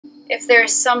If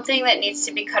there's something that needs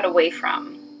to be cut away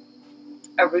from,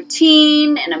 a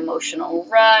routine, an emotional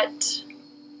rut,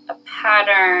 a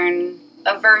pattern,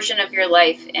 a version of your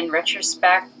life in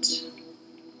retrospect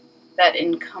that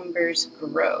encumbers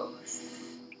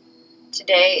growth.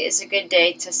 Today is a good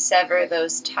day to sever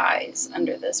those ties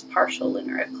under this partial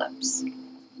lunar eclipse.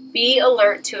 Be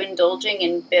alert to indulging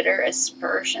in bitter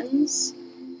aspersions.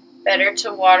 Better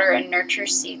to water and nurture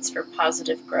seeds for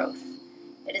positive growth.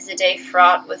 It is a day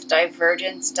fraught with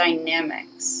divergence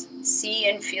dynamics. See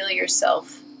and feel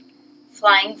yourself,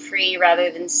 flying free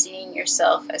rather than seeing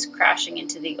yourself as crashing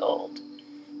into the old.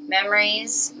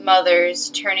 Memories,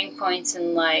 mothers, turning points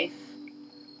in life,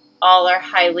 all are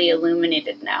highly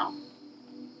illuminated now.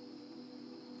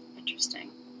 Interesting.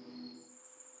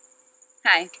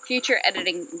 Hi, future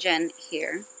editing Jen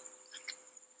here.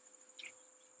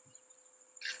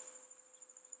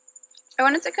 I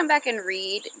wanted to come back and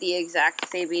read the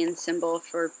exact Sabian symbol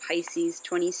for Pisces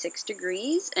 26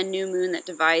 degrees, a new moon that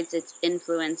divides its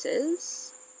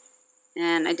influences.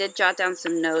 And I did jot down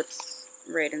some notes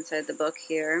right inside the book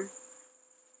here.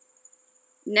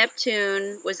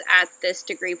 Neptune was at this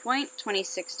degree point,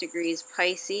 26 degrees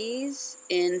Pisces,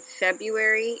 in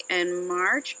February and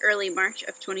March, early March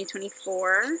of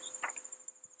 2024.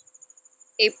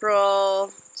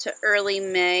 April to early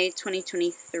May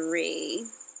 2023.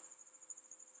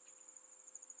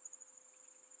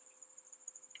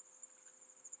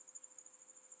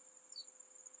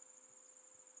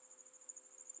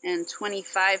 And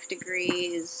 25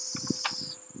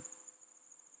 degrees.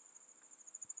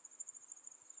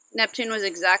 Neptune was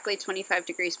exactly 25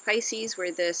 degrees Pisces,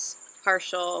 where this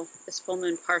full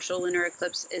moon partial lunar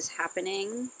eclipse is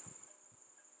happening.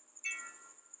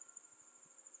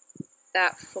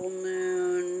 That full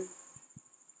moon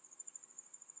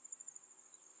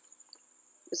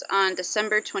was on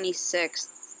December 26th,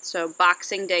 so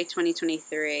Boxing Day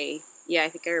 2023. Yeah, I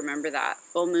think I remember that.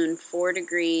 Full moon 4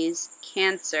 degrees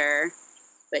Cancer,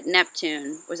 but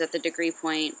Neptune was at the degree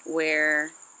point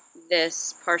where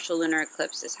this partial lunar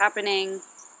eclipse is happening,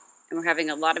 and we're having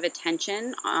a lot of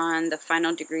attention on the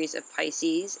final degrees of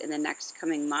Pisces in the next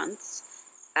coming months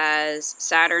as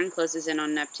Saturn closes in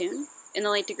on Neptune in the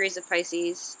late degrees of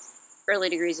Pisces, early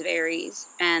degrees of Aries,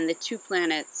 and the two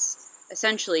planets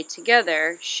essentially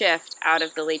together shift out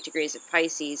of the late degrees of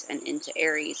Pisces and into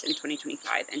Aries in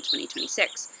 2025 and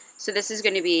 2026. So this is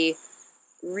going to be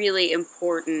really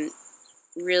important,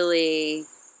 really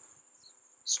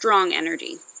strong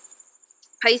energy.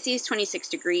 Pisces 26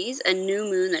 degrees, a new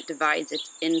moon that divides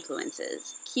its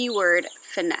influences. Keyword,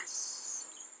 finesse.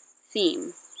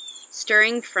 Theme,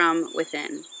 stirring from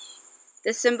within.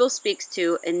 This symbol speaks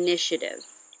to initiative,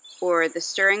 or the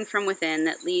stirring from within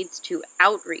that leads to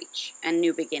outreach and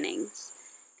new beginnings.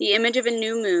 The image of a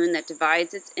new moon that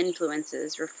divides its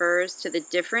influences refers to the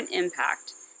different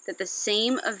impact that the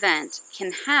same event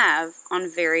can have on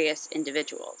various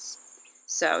individuals.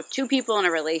 So, two people in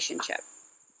a relationship.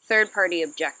 Third-party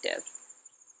objective.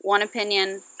 One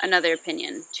opinion, another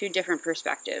opinion, two different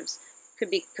perspectives. Could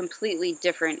be completely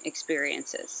different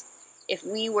experiences. If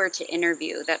we were to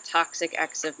interview that toxic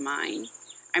ex of mine,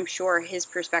 I'm sure his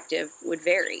perspective would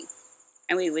vary.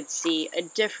 And we would see a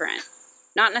different,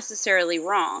 not necessarily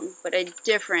wrong, but a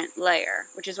different layer,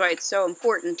 which is why it's so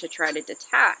important to try to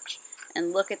detach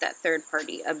and look at that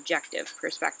third-party objective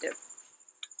perspective.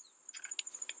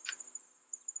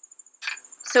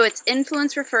 So its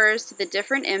influence refers to the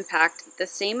different impact the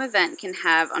same event can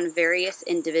have on various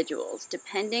individuals,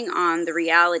 depending on the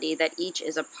reality that each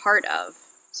is a part of,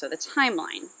 so the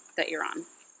timeline that you're on.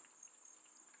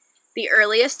 The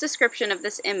earliest description of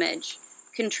this image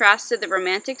contrasted the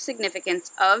romantic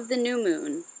significance of the new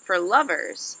moon for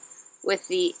lovers with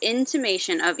the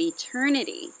intimation of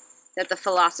eternity that the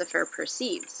philosopher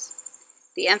perceives.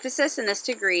 The emphasis in this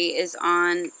degree is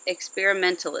on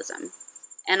experimentalism,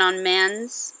 and on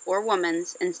man's or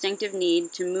woman's instinctive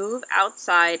need to move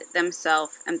outside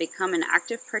themselves and become an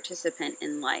active participant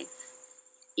in life,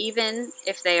 even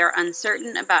if they are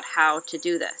uncertain about how to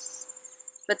do this.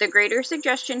 But the greater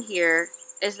suggestion here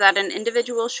is that an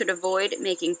individual should avoid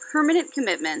making permanent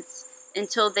commitments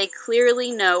until they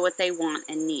clearly know what they want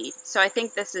and need. So I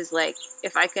think this is like,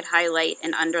 if I could highlight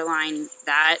and underline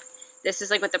that, this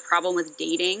is like what the problem with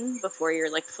dating before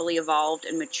you're like fully evolved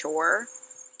and mature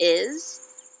is.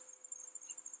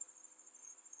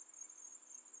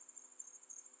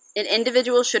 An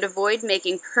individual should avoid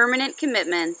making permanent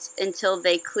commitments until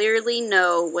they clearly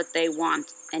know what they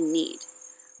want and need.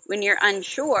 When you're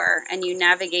unsure and you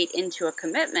navigate into a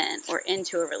commitment or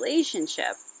into a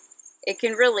relationship, it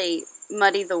can really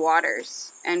muddy the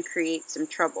waters and create some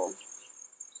trouble.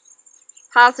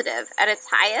 Positive. At its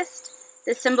highest,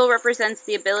 this symbol represents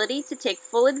the ability to take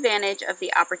full advantage of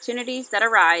the opportunities that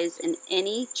arise in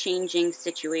any changing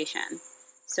situation.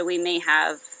 So we may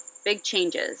have big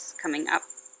changes coming up.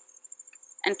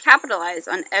 And capitalize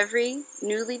on every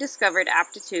newly discovered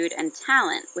aptitude and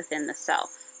talent within the self.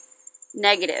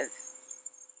 Negative.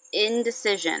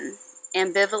 Indecision,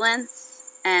 ambivalence,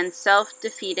 and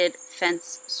self-defeated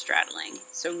fence straddling.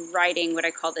 So riding what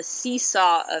I call the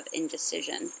seesaw of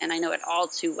indecision, and I know it all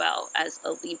too well as a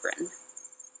Libran.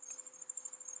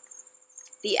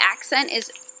 The accent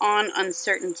is on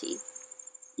uncertainty.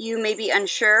 You may be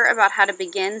unsure about how to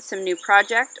begin some new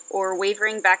project or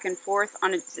wavering back and forth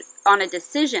on a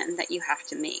decision that you have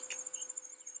to make.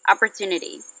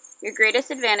 Opportunity. Your greatest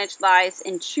advantage lies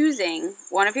in choosing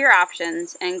one of your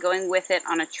options and going with it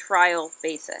on a trial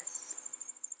basis.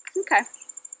 Okay.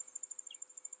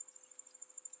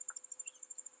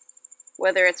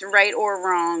 Whether it's right or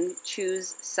wrong,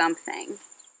 choose something.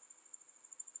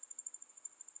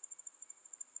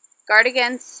 Guard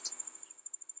against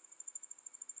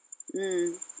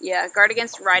guard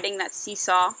against riding that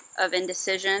seesaw of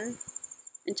indecision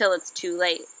until it's too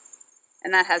late.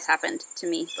 And that has happened to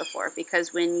me before,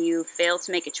 because when you fail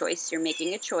to make a choice, you're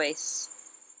making a choice,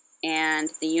 and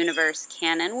the universe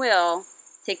can and will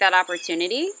take that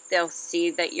opportunity. They'll see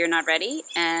that you're not ready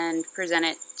and present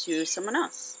it to someone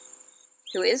else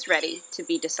who is ready to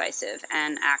be decisive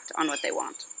and act on what they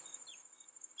want.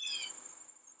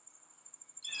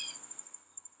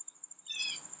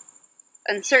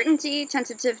 Uncertainty,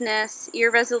 tentativeness,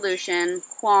 irresolution,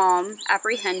 qualm,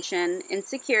 apprehension,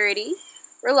 insecurity,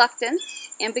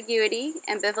 reluctance, ambiguity,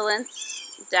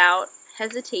 ambivalence, doubt,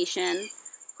 hesitation,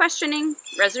 questioning,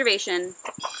 reservation.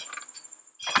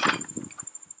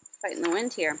 Fighting the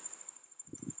wind here.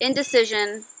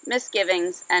 Indecision,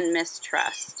 misgivings, and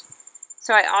mistrust.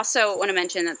 So I also want to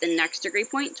mention that the next degree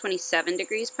point, 27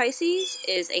 degrees Pisces,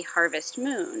 is a harvest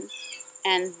moon.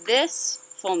 And this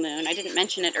full moon, I didn't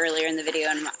mention it earlier in the video,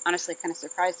 and I'm honestly kind of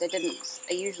surprised I didn't.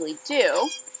 I usually do,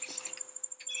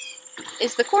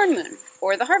 is the corn moon,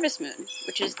 or the harvest moon,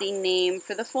 which is the name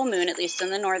for the full moon, at least in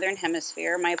the northern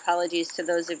hemisphere. My apologies to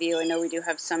those of you. I know we do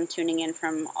have some tuning in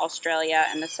from Australia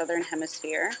and the southern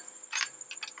hemisphere.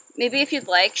 Maybe if you'd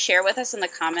like, share with us in the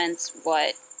comments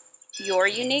what your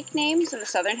unique names in the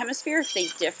southern hemisphere, if they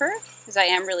differ, because I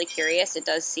am really curious. It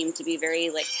does seem to be very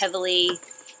heavily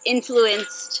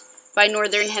influenced by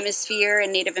northern hemisphere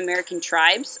and Native American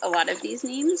tribes, a lot of these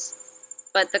names.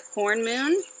 But the corn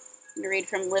moon, I'm going to read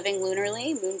from Living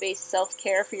Lunarly, Moon-Based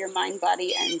Self-Care for Your Mind,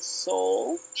 Body, and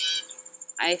Soul.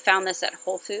 I found this at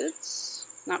Whole Foods.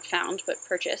 Not found, but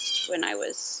purchased when I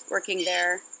was working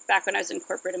there, back when I was in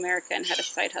corporate America and had a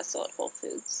side hustle at Whole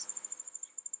Foods.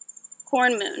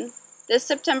 Corn moon. This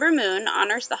September moon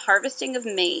honors the harvesting of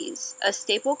maize, a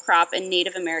staple crop in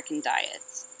Native American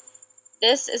diets.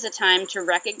 This is a time to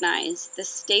recognize the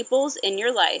staples in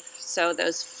your life, so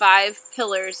those 5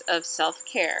 pillars of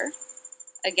self-care.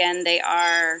 Again, they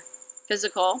are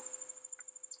physical,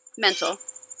 mental,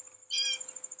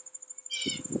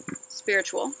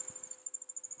 spiritual,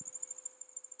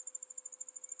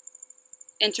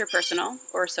 interpersonal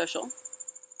or social,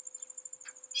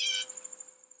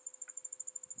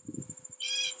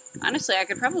 honestly, I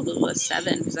could probably list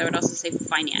 7, because I would also say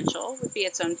financial would be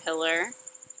its own pillar.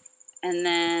 And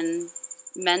then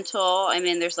mental, I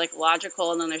mean, there's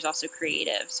logical, and then there's also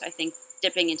creative. So I think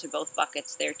dipping into both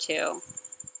buckets there too.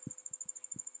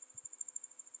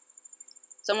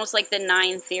 It's almost like the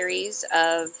 9 theories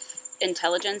of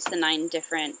intelligence, the 9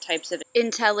 different types of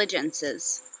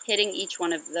intelligences, hitting each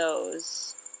one of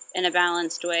those in a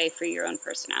balanced way for your own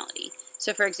personality.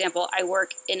 So for example, I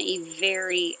work in a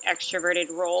very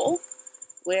extroverted role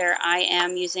where I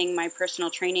am using my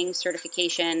personal training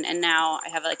certification, and now I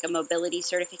have a mobility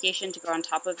certification to go on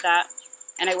top of that.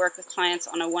 And I work with clients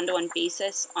on a one-to-one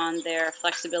basis on their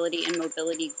flexibility and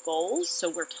mobility goals. So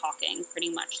we're talking pretty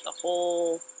much the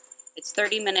whole, it's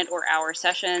 30-minute or hour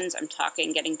sessions. I'm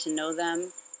talking, getting to know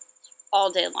them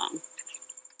all day long.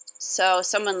 So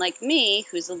someone like me,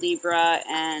 who's a Libra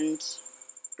and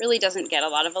really doesn't get a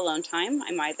lot of alone time,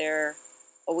 I'm either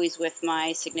always with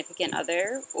my significant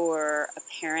other or a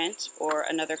parent or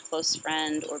another close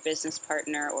friend or business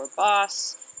partner or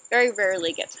boss. Very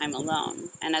rarely get time alone.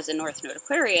 And as a North Node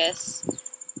Aquarius,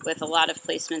 with a lot of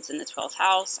placements in the 12th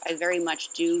house, I very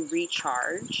much do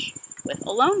recharge with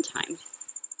alone time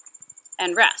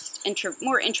and rest,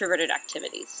 more introverted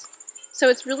activities. So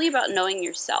it's really about knowing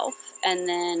yourself and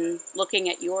then looking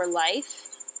at your life,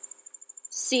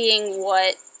 seeing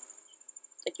what,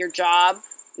 your job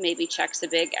maybe checks a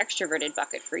big extroverted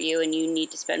bucket for you, and you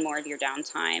need to spend more of your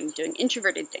downtime doing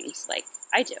introverted things like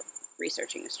I do.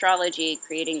 Researching astrology,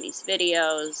 creating these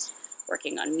videos,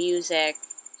 working on music,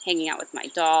 hanging out with my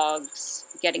dogs,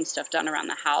 getting stuff done around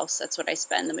the house. That's what I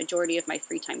spend the majority of my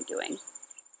free time doing.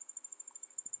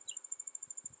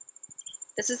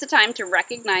 This is the time to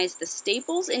recognize the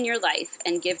staples in your life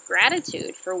and give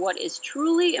gratitude for what is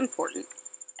truly important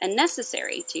and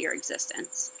necessary to your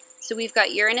existence. So we've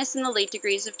got Uranus in the late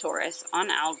degrees of Taurus on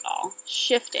Algol,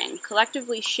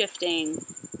 collectively shifting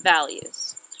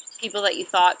values. People that you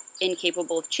thought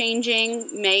incapable of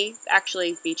changing may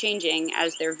actually be changing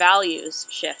as their values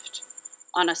shift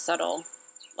on a subtle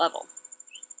level.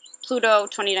 Pluto,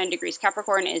 29 degrees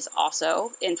Capricorn, is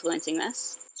also influencing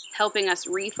this, helping us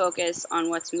refocus on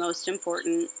what's most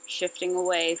important, shifting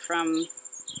away from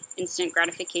instant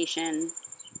gratification,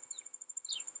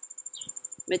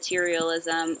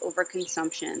 materialism,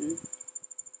 overconsumption,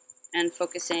 and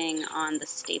focusing on the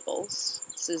staples.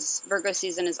 Virgo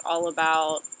season is all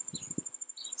about,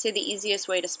 I'd say the easiest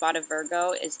way to spot a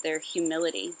Virgo is their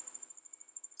humility.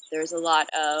 There's a lot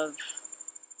of,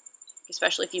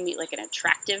 especially if you meet like an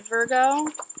attractive Virgo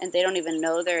and they don't even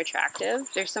know they're attractive,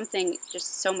 there's something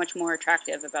just so much more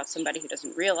attractive about somebody who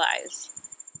doesn't realize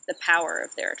the power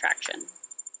of their attraction.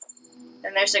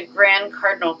 Then there's a Grand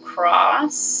Cardinal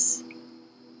Cross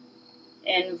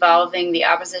involving the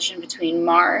opposition between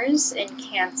Mars in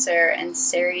Cancer and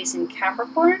Ceres in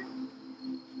Capricorn.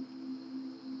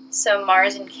 So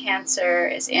Mars in Cancer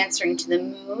is answering to the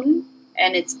moon,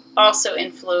 and it's also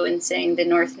influencing the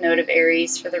North Node of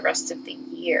Aries for the rest of the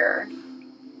year.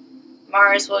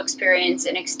 Mars will experience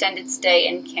an extended stay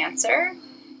in Cancer.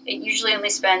 It usually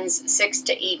only spends 6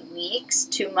 to 8 weeks,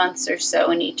 2 months or so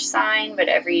in each sign, but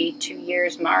every 2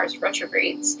 years Mars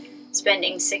retrogrades,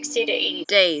 spending 60 to 80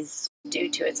 days due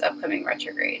to its upcoming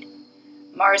retrograde.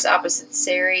 Mars opposite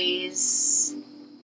Ceres